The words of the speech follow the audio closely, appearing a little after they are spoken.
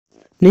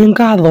Nĩ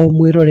ngatho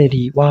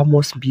mwĩroreri wa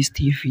Mosbees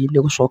TV nĩ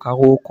gũcoka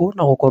gũkũ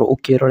na gũkorwo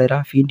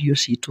ũkĩrorera video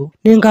citũ.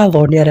 Nĩ ngatho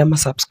nĩ arĩa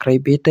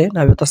ma-subscribe-ĩte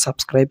nawe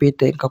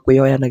ũta-subscribe-ĩte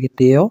ngakwĩhoya na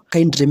gĩtĩo.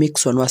 Kindly make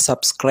sure nĩ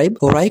wa-subscribe,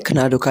 like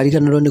na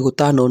ndũkariganĩrwo nĩ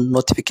gũ-turn on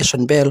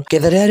notification bell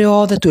getha rĩrĩa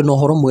rĩothe twĩna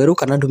ũhoro mwerũ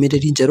kana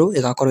ndũmĩrĩri njerũ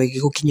ĩgakorwo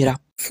ĩgĩgũkinyĩra.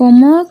 For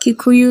more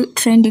Kikuyu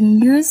trending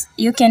news,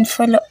 you can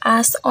follow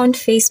us on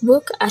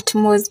Facebook at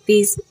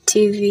Mosbees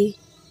TV.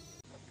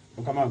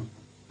 Come on.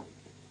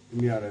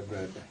 Give me a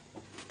red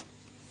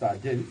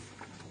Sergeant.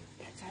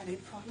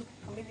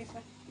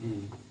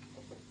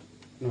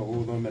 No,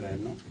 hold on a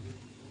minute.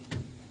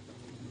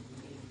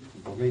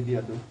 Okay,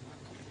 dear.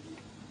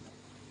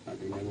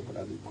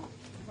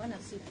 Bwana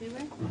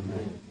sifiwe.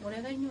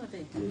 Murega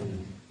inyuothe.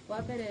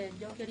 Wa mbere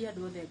njokeria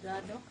andu othe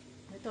ngatho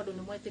nĩ tondũ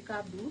nĩ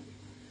mwetĩka mbu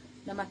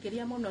na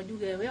makĩria mũno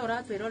njuge we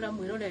ũratwĩrora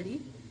mwĩroreri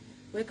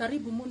wĩ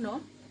karibu mũno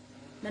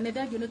na nĩ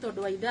thengiũ nĩ tondũ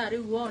wa ithaa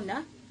rĩu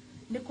wona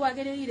nĩ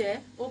kwagĩrĩire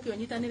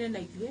ũkĩonyitanĩre na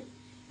ithuĩ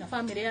na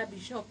bamĩrĩ ya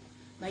Bishop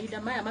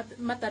mahinda maya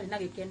matarĩ na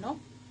gĩkeno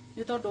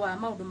nĩ tondũ wa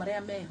maũndũ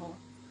marĩa meho.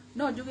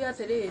 No njuge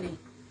atĩrĩrĩ,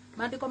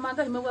 maandĩko ma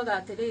Ngai maugaga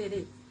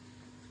atĩrĩrĩ,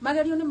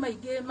 magerio nĩ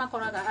maingĩ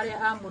makoraga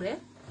arĩa amũre,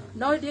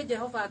 no ĩndĩ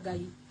Jehova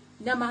Ngai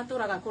nĩ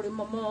amatũraga kũrĩ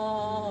mo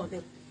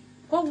mothe.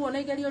 Koguo na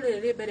igerio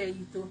rĩrĩ mbere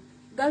itũ,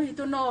 Ngai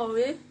witũ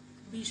nowe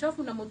Bishop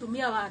na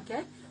mũtumia wake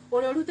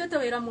ũrĩa ũrutĩte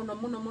wĩra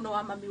mũno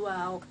wa mami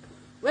wao.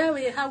 We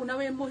wĩ hau na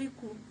wĩ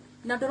mũhiku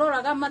na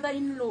ndũroraga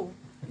mother-in-law,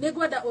 nĩ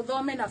ngwenda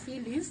ũthome na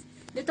Phyllis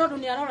nĩ tondũ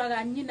nĩ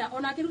aroraga nyina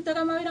ona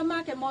akĩrutaga mawĩra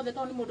make mothe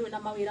tondũ nĩ mũndũ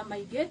wĩna mawĩra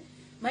maingĩ.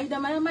 Mahinda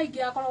marĩa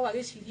maingĩ akoragwo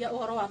agĩciria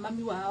ũhoro wa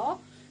mami wao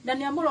na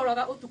nĩ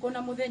amũroraga ũtukũ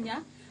na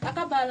mũthenya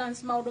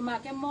aka-balance maũndũ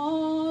make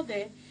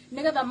mothe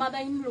nĩgetha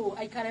mother-in-law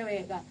aikare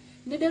wega.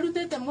 Nĩ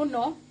ndĩrutĩte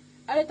mũno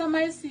arĩ ta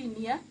my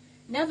senior,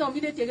 nĩ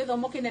athomithĩtie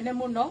gĩthomo kĩnene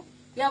mũno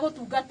gĩa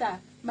gũtungata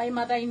my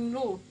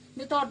mother-in-law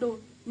nĩ tondũ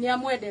nĩ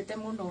amwendete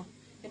mũno.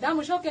 Nĩ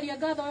ndamũcokeria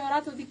ngatho ũyũ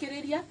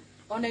aratũthikĩrĩria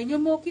ona inyuĩ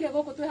mũkire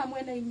gũkũ twĩ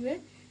hamwe na inyuĩ.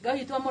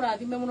 Ngai witũ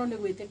amũrathime mũno nĩ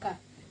gwĩtĩka.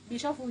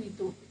 Bishop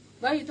witũ,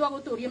 Ngai witũ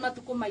agũtũrie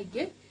matukũ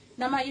maingĩ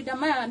na mahinda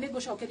maya nĩ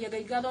ngũcokeria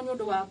Ngai ngatho nĩ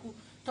ũndũ waku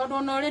tondũ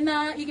ona ũrĩ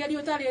na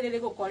igerio ta rĩrĩ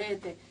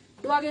rĩgũkorete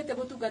ndwagĩte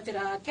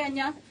gũtungatĩra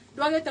Kenya,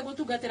 ndwagĩte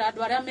gũtungatĩra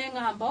andũ arĩa me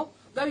ng'ambo.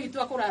 Ngai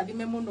witũ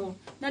akũrathime mũno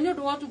na nĩ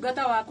ũndũ wa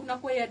ũtungata waku na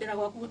kwĩyendera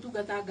gwaku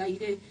gũtungata Ngai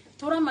rĩ,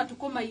 tũra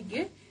matukũ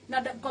maingĩ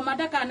na ngoma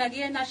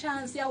ndakanagĩe na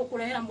chance ya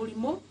gũkũrehera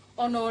mũrimũ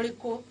ona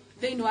ũrĩkũ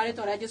thĩinĩ wa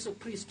rĩtwa rĩa Yesu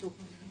Kristo.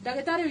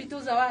 Daktari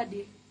witũ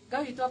Zawadi,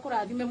 Ngai witũ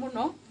akũrathime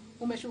mũno,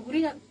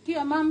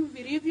 umeshughulikia mama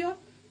vilivyo,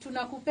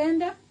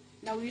 tunakupenda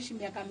na uishi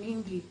miaka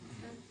mingi.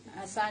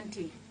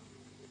 Asante.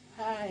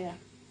 Haya.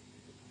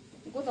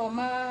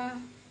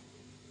 Ngũthoma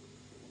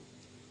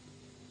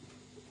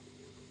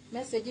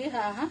message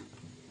haha.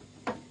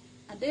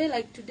 A day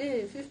like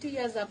today, 50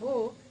 years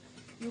ago,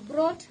 you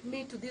brought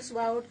me to this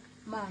world,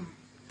 Mom.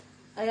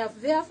 I have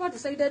therefore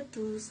decided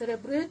to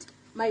celebrate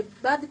my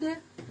birthday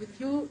with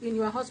you in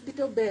your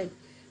hospital bed.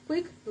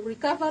 Quick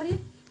recovery,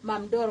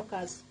 Mom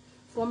Dorcas.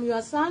 From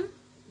your son,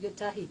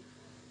 Getahi.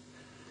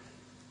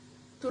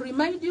 To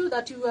remind you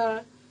that you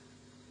are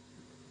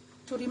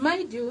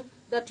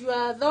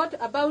thought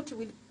about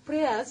with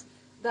prayers,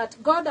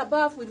 that God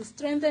above will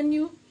strengthen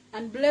you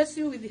and bless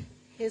you with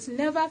his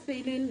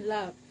never-failing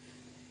love.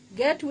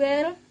 Get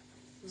well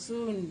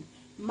soon.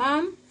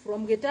 Mom,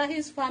 from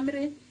Getahi's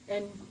family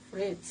and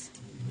friends.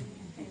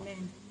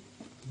 Amen.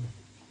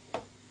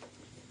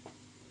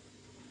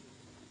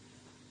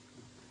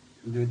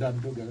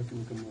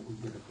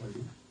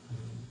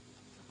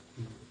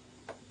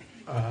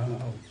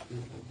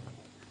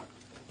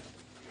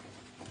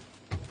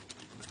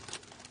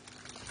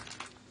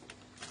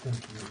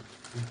 Thank you.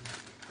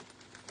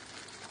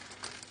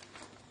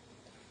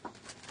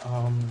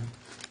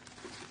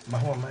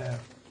 Mahua maya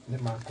ni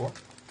makwa,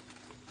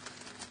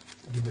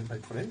 given by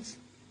friends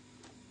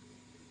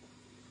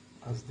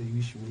as they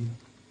wish me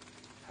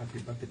happy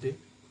birthday,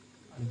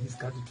 and this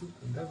gratitude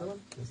and the other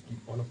one, let's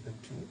give all of them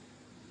too.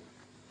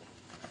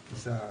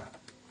 These are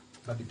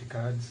birthday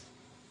cards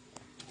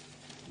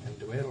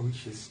and well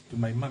wishes to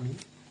my mommy.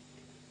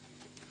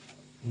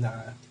 Na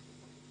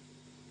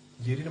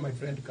Jerry, my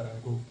friend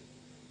Karago,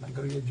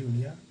 Nangaria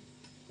Junior,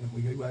 and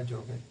we were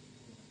jogging.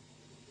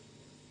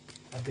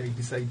 I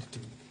decided to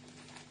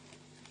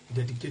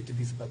dedicate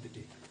this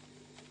birthday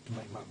to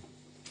my mom.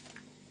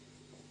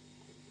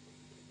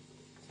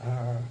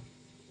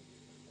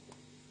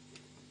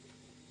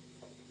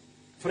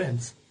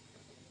 Friends,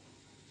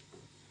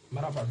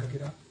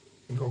 marabagagira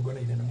igongona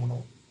inene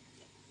muno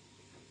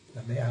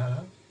na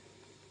mea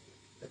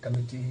the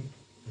committee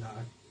na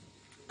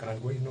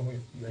Karangoi no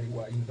you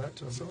were in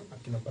that also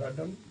akina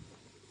Braddon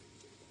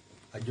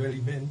a joy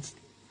event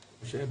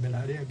Mshe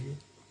Benariagi,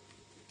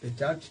 the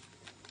church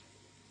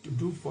to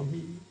do for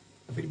me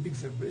a very big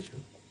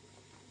celebration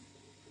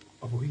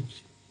of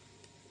which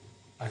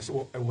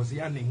I was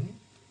yearning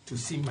to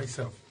see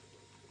myself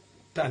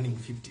turning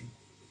 50.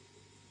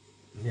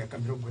 Miaka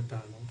 50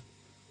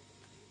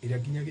 ĩrĩa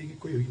nginya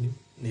Gĩgĩkũyũ-inĩ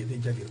nĩ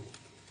thĩnjagĩrwo.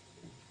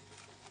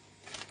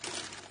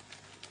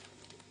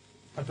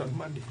 But on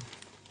Monday,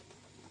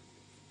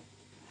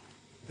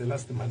 the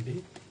last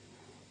Monday,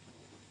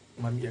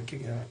 mami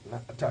akiga na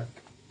attack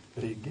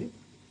regi.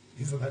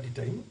 This is the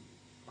time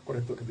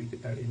according to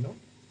Thibitari, no.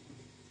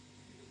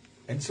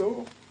 And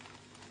so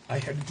I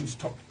had to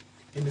stop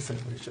in the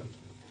celebration.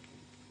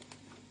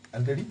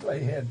 And the little I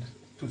had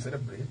to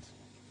celebrate,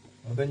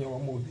 muthenya wa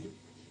muthi,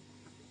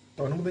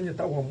 tondũ muthenya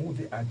ta wa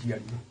muthi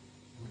anjiarie.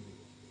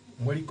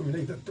 Mweri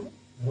 13,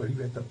 mweri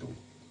wa 3.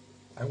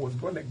 I was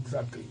born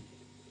exactly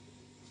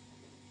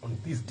on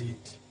this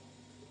date.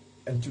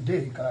 And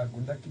today,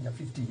 karagunda kinya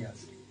 50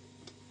 years.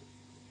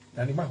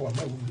 Na ni mahwa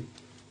mauli.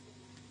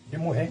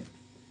 Ndimuhe.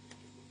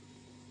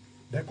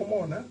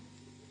 Ndekumona,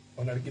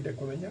 ona rĩngĩ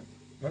kumenya,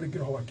 no rĩngĩ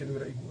roho wake nĩ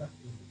ũraigua.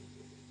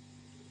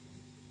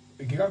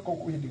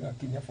 Ingĩgakorwo kwĩ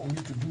ndigakinya for me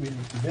to do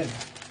any event,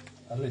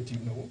 I'll let you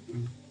know.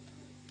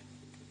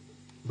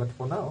 But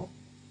for now,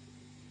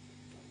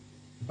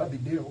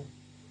 birthday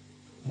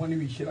mwani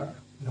wishira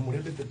na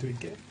mũrendete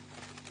twĩke.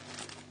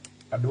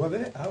 Andũ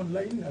othe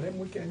online, arĩa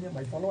mwĩ Kenya,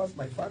 my followers,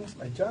 my fans,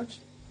 my church,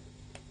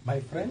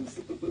 my friends,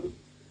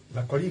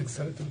 the colleagues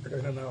arĩa tũrutaga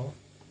wĩra nao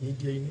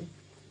media-inĩ,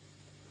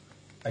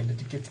 I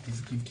dedicate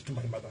this gift to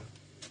my mother.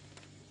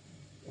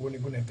 Uo nĩ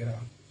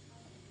ngũnengera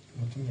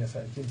mũtumia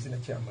Sir James na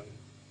chairman.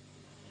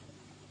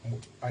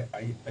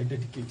 I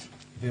dedicate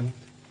them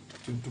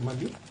to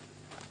Mami.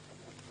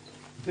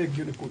 Thank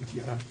you,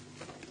 Nicotiana.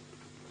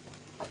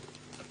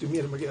 To me,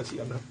 I'm a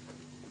Siana.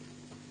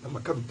 I'm a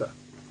Karuta.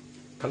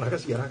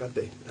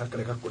 Kanagasiaragate,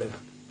 Akareka.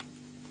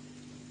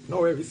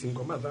 No, every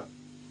single mother.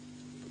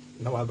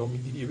 Now I don't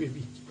mean the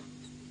baby.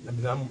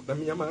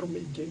 Namiyamaru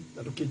making,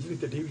 and to cage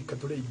the David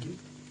Catholic.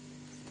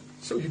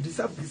 So you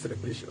deserve this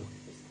celebration.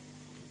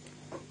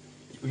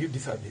 You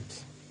deserve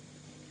it.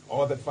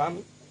 All the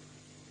fun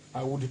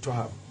I would to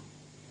have.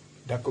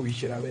 Dako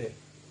wishirawe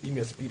in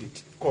your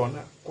spirit.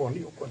 Kona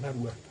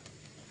rua.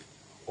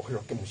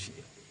 Ohiroke mushi.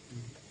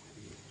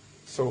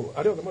 So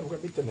I don't know what I'm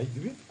going to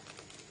do.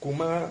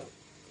 Kuma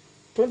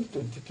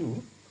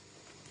 2022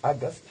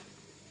 August.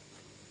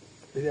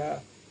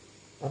 There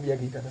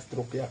ambiagika na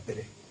stroke ya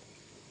pere.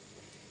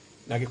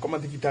 Nagikoma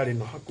Thibitari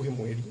no hakuhi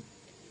mweri.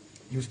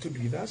 You stood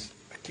with us.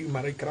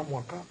 Akiuma raikara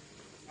mwaka.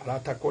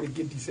 Arata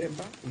korige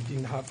December. We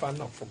didn't have fun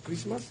for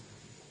Christmas.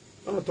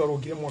 No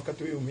twarogire mwaka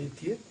tu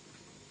yumitie.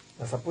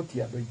 Na support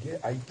ya doige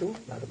aitu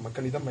na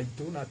makanitha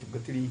maitu na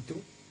tugatiri itu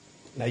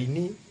na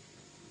ini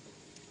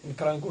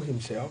Nkarango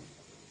himself.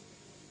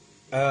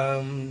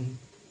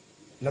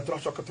 Na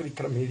turacoka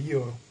turikara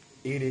mirio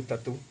iri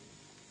tatu.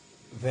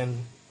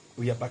 Then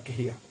we are back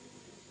here.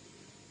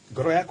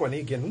 Ngoro yakwa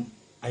ni ngenu.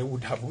 I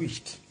would have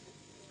wished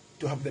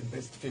to have the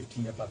best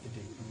 50-year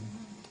birthday.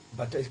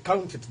 But I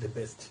counted the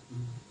best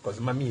because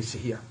Mami is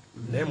here.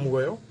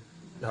 Nemuoyo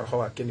na roho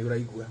wake ni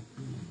uraigua.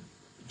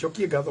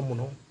 Jokie ngatho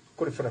muno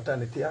kuri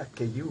fraternity ya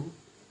KU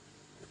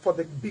for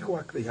the big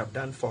work they have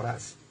done for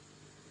us.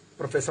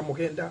 Professor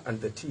Mugenda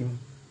and the team,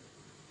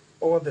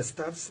 all the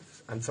staffs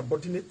and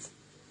subordinates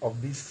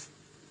of this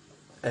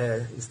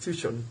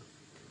institution,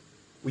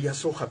 we are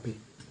so happy.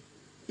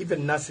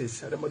 Even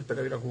nurses,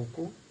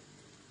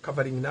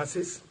 covering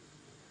nurses,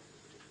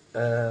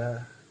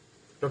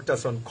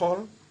 doctors on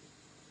call,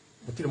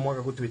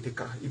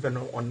 even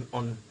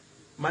on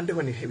Monday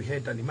when we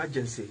had an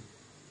emergency,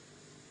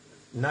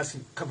 nurse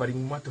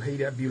covering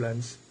Matuheire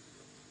ambulance,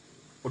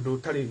 although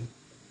Tali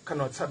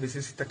cannot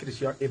services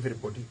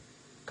everybody.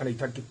 But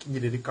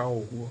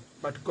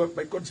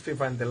by God's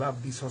favor and the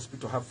love this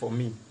hospital have for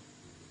me,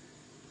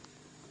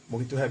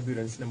 almost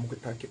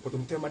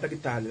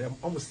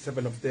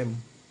 7 of them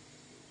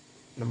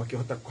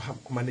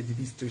manage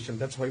this situation.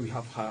 That's why we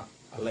have her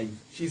alive.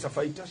 She's a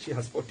fighter. She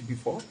has fought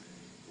before.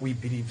 We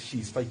believe she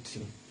is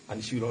fighting,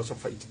 and she will also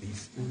fight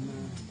this.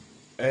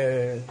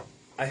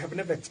 I have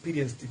never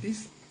experienced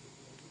this.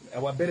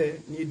 Our better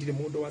need the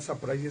mood of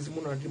surprises,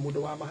 Muno and the mood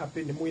of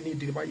happy, the we need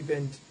the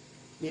event,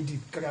 need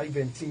the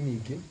event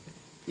singing.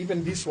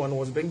 Even this one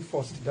was being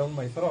forced down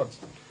my throat.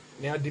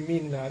 To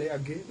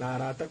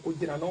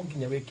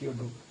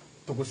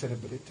go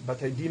celebrate,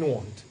 but I didn't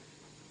want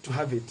to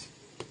have it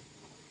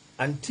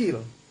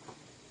until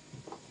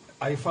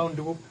I found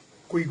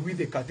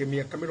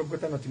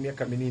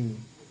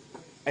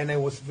and I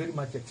was very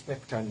much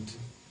expectant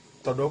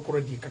to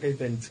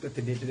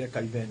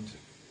event.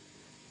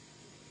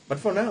 But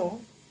for now,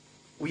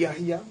 we are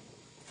here,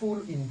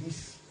 full in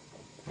this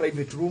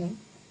private room.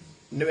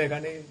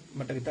 Nevegane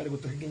mataritari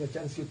gutuhiginya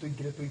chance yo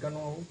tuigire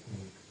tuigano.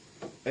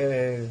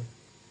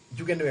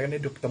 Juga nevegane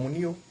Dr.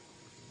 Muno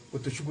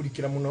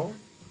gutushughulikira muno,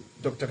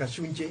 Dr.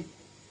 Kashunje,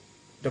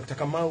 Dr.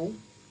 Kamau,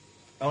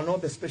 and all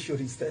the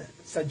specialists,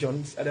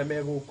 surgeons at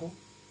Amerigo,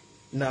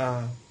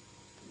 na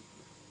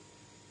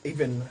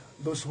even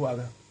those who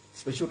are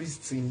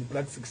specialists in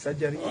plastic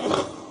surgery.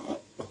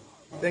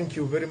 Thank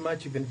you very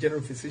much, even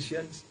general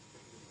physicians.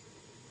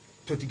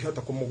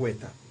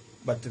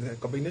 But the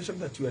combination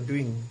that you are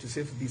doing to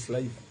save this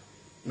life,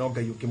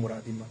 noga yuki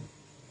muradima.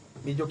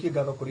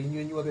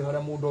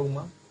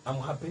 I'm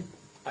happy.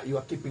 You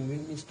are keeping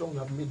me strong. You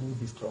have made me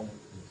be strong.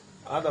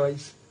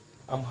 Otherwise,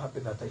 I'm happy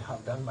that I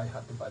have done my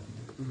happy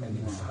birthday and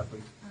it's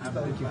happened.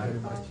 Thank you very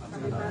much.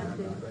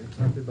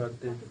 Happy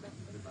birthday.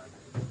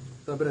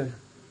 Sabre,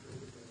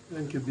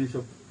 thank you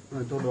Bishop.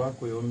 Na todo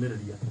wako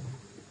yomereria.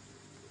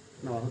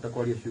 Na wahota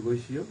kwaria ciugo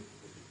icio.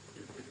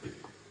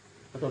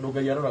 Tondu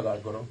Ngai aroraga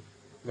ngoro.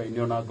 Ngai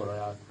nĩ ona ngoro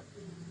yaku.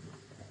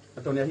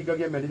 Atondu nĩ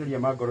ahingagia merirĩria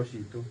ma ngoro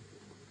ciitũ.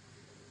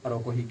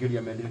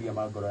 Arokũhingĩria merirĩria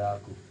ma ngoro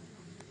yaku.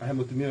 Ahe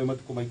mũtumia ũyũ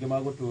matukũ maingĩ ma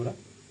gũtũũra.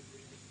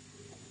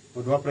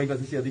 Ũndũ wa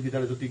privacy cia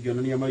thibitarĩ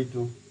tũtingĩonania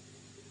maitũ.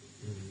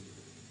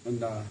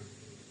 Na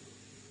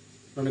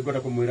no nĩ ngwenda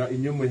kũmwĩra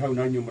inyuĩ mwĩ hau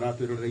na inyuĩ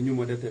mũratwĩrorera inyuĩ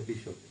mwendete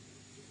Bishop.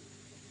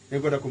 Nĩ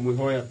ngwenda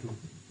kũmwĩhoya tu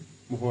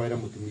mũhoere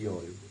mũtumia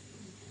ũyũ.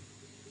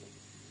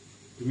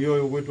 Mũtumia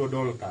ũyũ ũgwĩtwo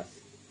Dorcas.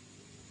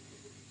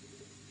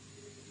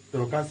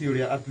 Dorcas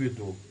ũrĩa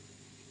atuĩtwo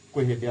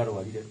kwĩ hĩndĩ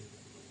arwarire.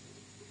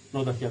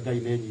 No tha cia Ngai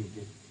nĩ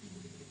nyingĩ.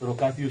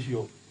 Dorcas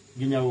ũcio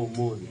nginya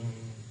ũmũthĩ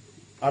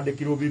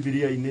andĩkirwo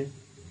Bibilia-inĩ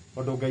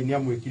tondũ Ngai nĩ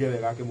amwĩkire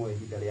wega akĩmũhe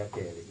ihinda rĩa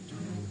kerĩ.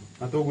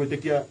 Na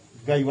tũgwĩtĩkia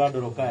Ngai wa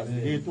Dorcas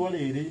rĩtwa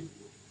rĩrĩ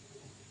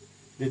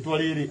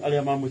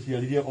arĩa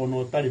mamũciarire ona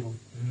ũtarĩ ho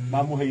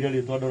mamũheire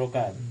rĩtwa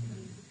Dorcas.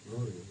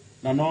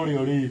 Na no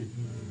rĩo rĩrĩ.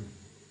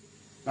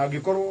 Na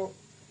angĩkorwo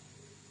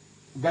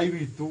Ngai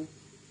witũ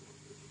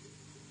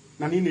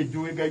na niĩ nĩ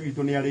njũĩ Ngai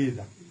witũ nĩ arĩ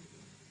tha.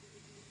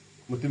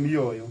 Mũtumia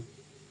ũyũ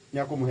nĩ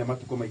akũmũhe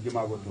matukũ maingĩ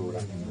ma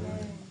gũtũũra.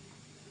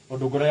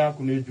 Tondũ ngoro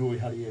yaku nĩ njũĩ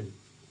harĩa ĩrĩ.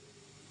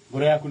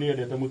 Ngoro yaku nĩ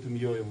yendete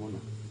mũtumia ũyũ mũno.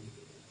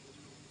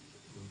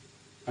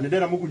 Na nĩ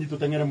ndĩra mũgunyi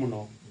tũteng'ere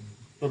mũno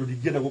tondũ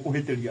ndingĩenda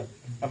gũkũhĩtĩria.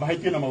 Aba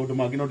haitie na maũndũ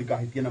mangĩ no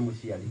ndikahĩtie na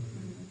mũciari.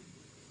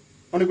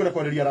 No nĩ ngwenda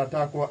kwarĩria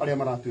arata akwa arĩa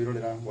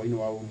maratwĩrorera hwaĩ-inĩ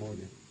wa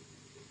ũmũthĩ.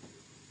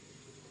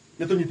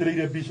 Nĩ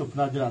tũnyitĩrĩire Bishop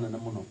na njĩra nene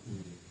mũno.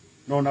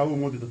 No na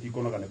ũmũthĩ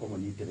tũtikonaga nĩ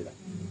kũmũnyitĩrĩra.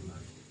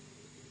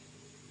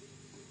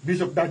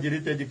 Bishop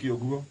ndanjĩrĩte njĩke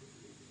ũguo.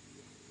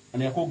 Na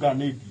nĩ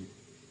akũnganĩtie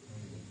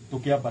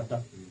tũkĩambata.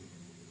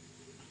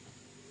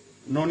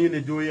 No niĩ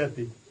nĩ njũĩ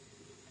atĩ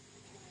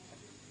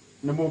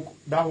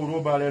ndahũrwo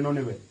mbara ĩno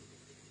nĩwe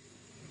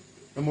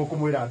nĩ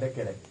mũkũmwĩra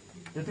ndekere.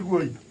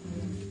 Nĩtiguo ii.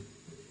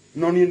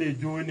 No niĩ nĩ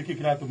njũĩ nĩkĩ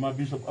kĩratũma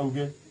Bishop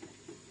auge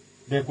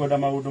ndekwenda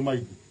maũndũ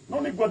maingĩ. No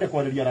nĩ ngwenda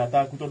kwarĩria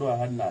arata aku tondũ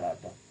haha na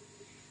arata.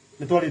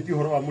 Nĩ twarĩtie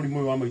ũhoro wa mũrimũ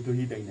ũyũ wa maitũ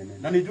ihinda inene.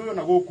 Na nĩ njũĩ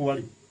ona gũkũ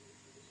arĩ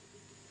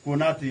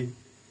kuona atĩ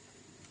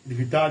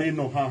thibitarĩ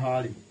ĩno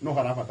haha rĩ no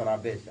harabatara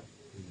mbeca.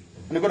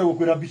 Nĩ ngwenda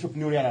gũkwĩra Bishop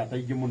nĩ ũrĩ arata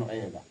aingĩ mũno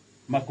ega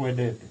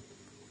makwendete.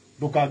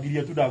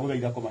 Ndũkangirie tu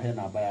ndagũthaitha kũmahe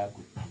namba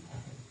yaku.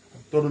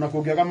 Tondũ na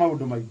kũngĩaga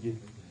maũndũ maingĩ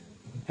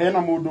hena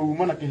mũndũ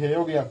uma na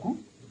kĩheo gĩaku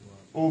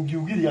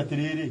ũngiugire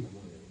atĩrĩrĩ.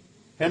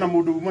 Hena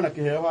mũndũ uma na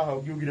kĩheo haha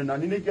ũngiugire na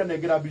niĩ nĩ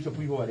ingĩanengera Bishop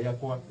ihũa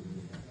rĩakwa.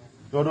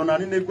 Tondũ na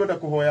niĩ nĩ ngwenda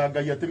kũhoya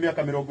Ngai atĩ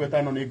mĩaka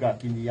 50 nĩ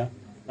ngakinyia.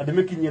 Na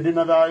ndĩmĩkinyie ndĩ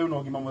na thayũ na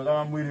ũgima mwega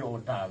wa mwĩrĩ o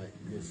tawe.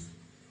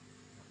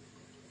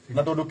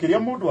 Na tondũ kĩrĩa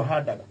mũndũ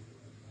ahandaga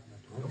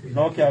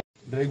no kĩa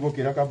ndĩraigua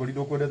kĩrĩa kambũri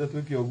ndũkwendete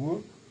twĩke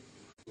ũguo.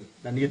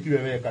 Na niĩ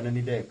tiwe weka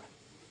nĩ ndeka.